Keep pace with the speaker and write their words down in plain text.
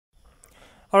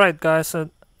Alright guys, so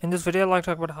in this video I'd like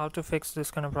to talk about how to fix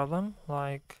this kind of problem,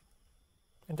 like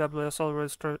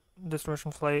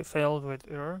WslRegisterDistribution failed with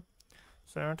error.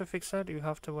 So in order to fix that, you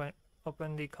have to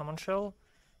open the command shell.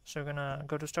 So you're gonna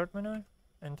go to start menu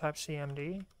and type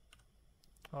cmd,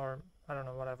 or I don't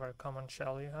know, whatever command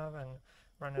shell you have, and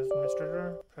run as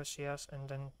administrator, press yes, and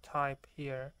then type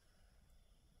here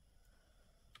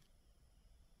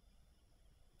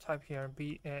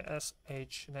bash,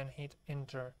 then hit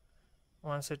enter.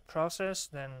 Once it processes,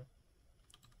 then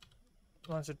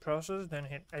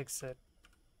hit exit,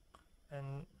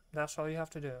 and that's all you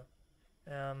have to do.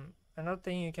 Another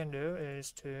thing you can do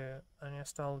is to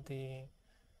uninstall the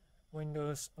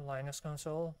Windows Linux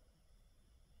console.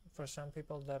 For some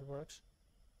people that works.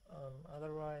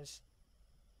 Otherwise,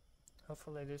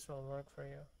 hopefully this will work for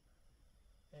you.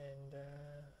 And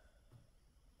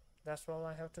that's all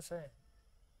I have to say.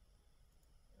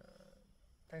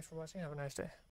 Thanks for watching. Have a nice day.